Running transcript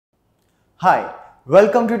Hi,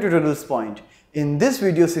 welcome to Tutorialspoint. In this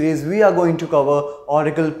video series, we are going to cover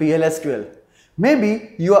Oracle PLSQL.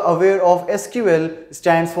 Maybe you are aware of SQL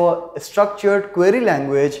stands for Structured Query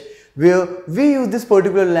Language, where we use this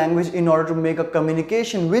particular language in order to make a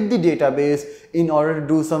communication with the database in order to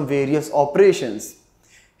do some various operations.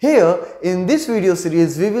 Here in this video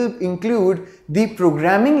series, we will include the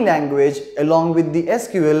programming language along with the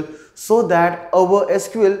SQL so that our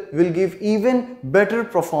SQL will give even better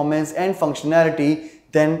performance and functionality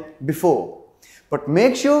than before. But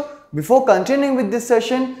make sure before continuing with this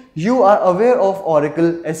session, you are aware of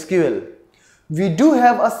Oracle SQL. We do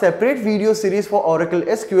have a separate video series for Oracle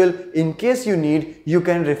SQL. In case you need, you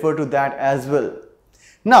can refer to that as well.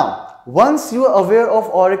 Now, once you are aware of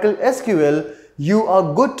Oracle SQL, you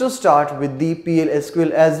are good to start with the PLSQL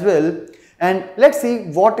as well. And let's see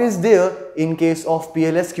what is there in case of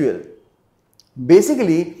PLSQL.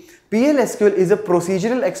 Basically, PLSQL is a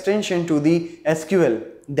procedural extension to the SQL.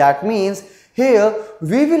 That means here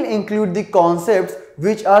we will include the concepts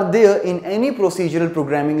which are there in any procedural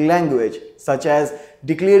programming language, such as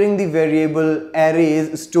declaring the variable,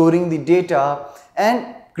 arrays, storing the data,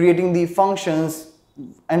 and creating the functions,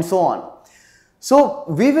 and so on. So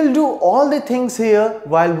we will do all the things here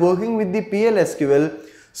while working with the PLSQL.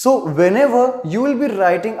 So whenever you will be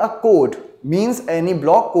writing a code, means any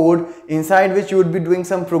block code inside which you would be doing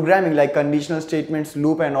some programming like conditional statements,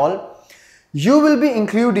 loop and all, you will be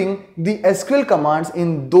including the SQL commands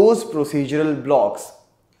in those procedural blocks.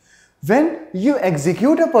 When you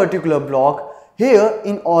execute a particular block, here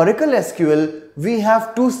in Oracle SQL, we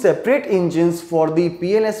have two separate engines for the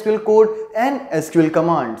PLSQL code and SQL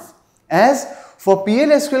commands. As for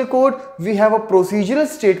PLSQL code, we have a procedural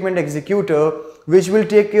statement executor which will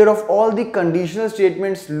take care of all the conditional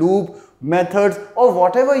statements, loop, methods or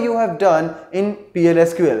whatever you have done in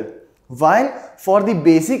PLSQL. While for the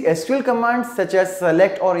basic SQL commands such as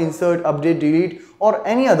select or insert, update, delete or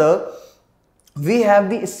any other, we have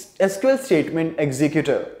the SQL statement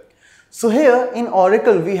executor. So here in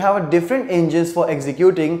Oracle we have a different engines for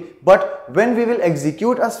executing, but when we will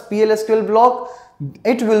execute a PLSQL block,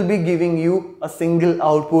 it will be giving you a single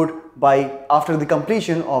output after the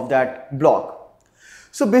completion of that block.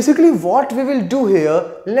 So basically what we will do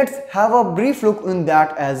here, let's have a brief look in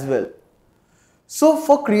that as well. So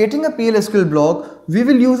for creating a PLSQL block, we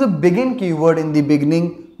will use a begin keyword in the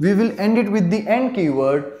beginning, we will end it with the end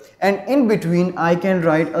keyword, and in between I can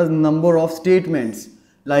write a number of statements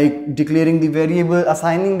like declaring the variable,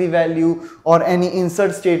 assigning the value, or any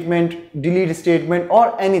insert statement, delete statement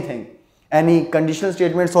or anything. Any conditional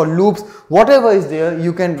statements or loops, whatever is there,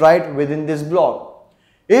 you can write within this block.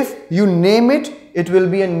 If you name it, it will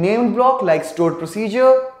be a named block like stored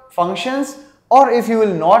procedure, functions, or if you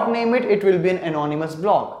will not name it, it will be an anonymous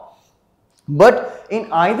block. But in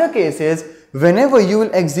either cases, whenever you will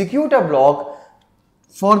execute a block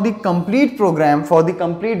for the complete program, for the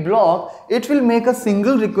complete block, it will make a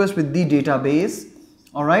single request with the database,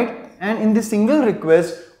 alright, and in the single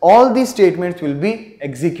request, all these statements will be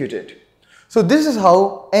executed. So this is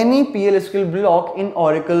how any PLSQL block in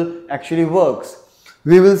Oracle actually works.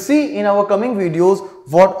 We will see in our coming videos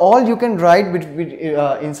what all you can write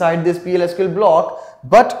inside this PLSQL block,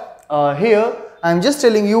 but here I am just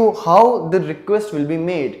telling you how the request will be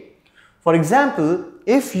made. For example,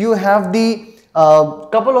 if you have the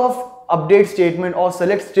couple of update statement or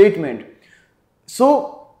select statement,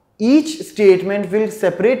 so each statement will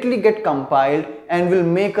separately get compiled and will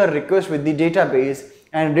make a request with the database,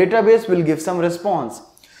 and database will give some response.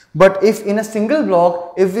 But if in a single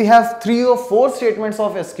block, if we have 3 or 4 statements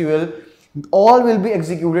of SQL, all will be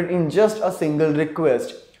executed in just a single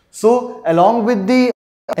request. So along with the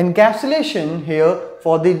encapsulation here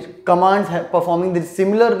for the commands performing the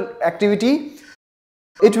similar activity,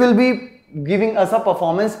 it will be giving us a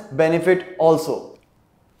performance benefit also.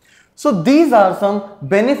 So these are some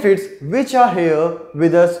benefits which are here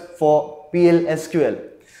with us for PLSQL.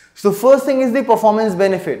 So first thing is the performance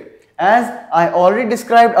benefit. As I already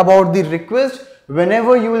described about the request,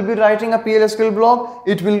 whenever you will be writing a PLSQL block,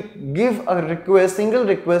 it will give a request, single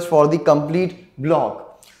request for the complete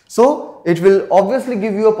block. So it will obviously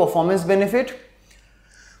give you a performance benefit.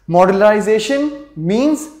 Modularization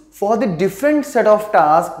means for the different set of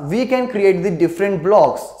tasks, we can create the different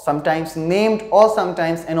blocks, sometimes named or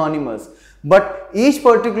sometimes anonymous. But each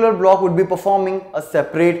particular block would be performing a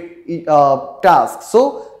separate task.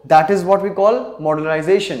 So that is what we call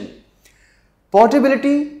modularization.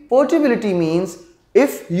 Portability means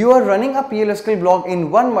if you are running a PLSQL block in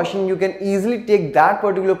one machine, you can easily take that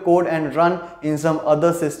particular code and run in some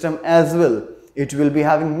other system as well. it will be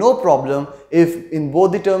having no problem if in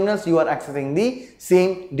both the terminals you are accessing the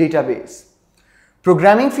same database.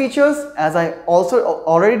 Programming features, as I also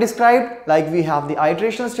already described, like we have the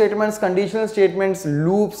iterational statements, conditional statements,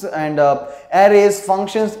 loops and arrays,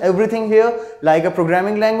 functions, everything here like a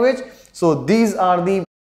programming language. So these are the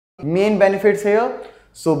main benefits here.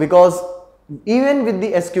 So because even with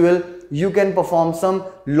the SQL you can perform some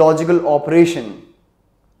logical operation.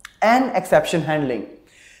 And exception handling.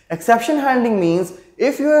 Exception handling means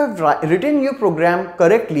if you have written your program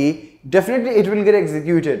correctly, definitely it will get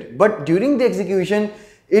executed, but during the execution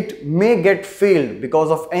it may get failed because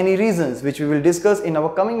of any reasons which we will discuss in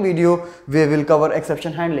our coming video where we will cover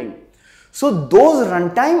exception handling. So those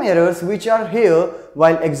runtime errors which are here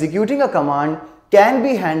while executing a command can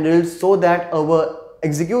be handled so that our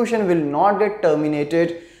execution will not get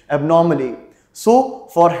terminated abnormally. So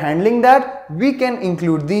for handling that, we can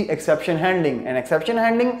include the exception handling, and exception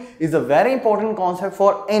handling is a very important concept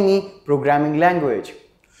for any programming language.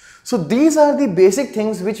 So these are the basic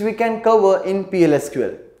things which we can cover in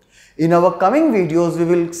PLSQL. In our coming videos, we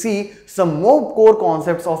will see some more core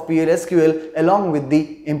concepts of PLSQL along with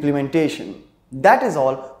the implementation. That is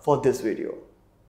all for this video.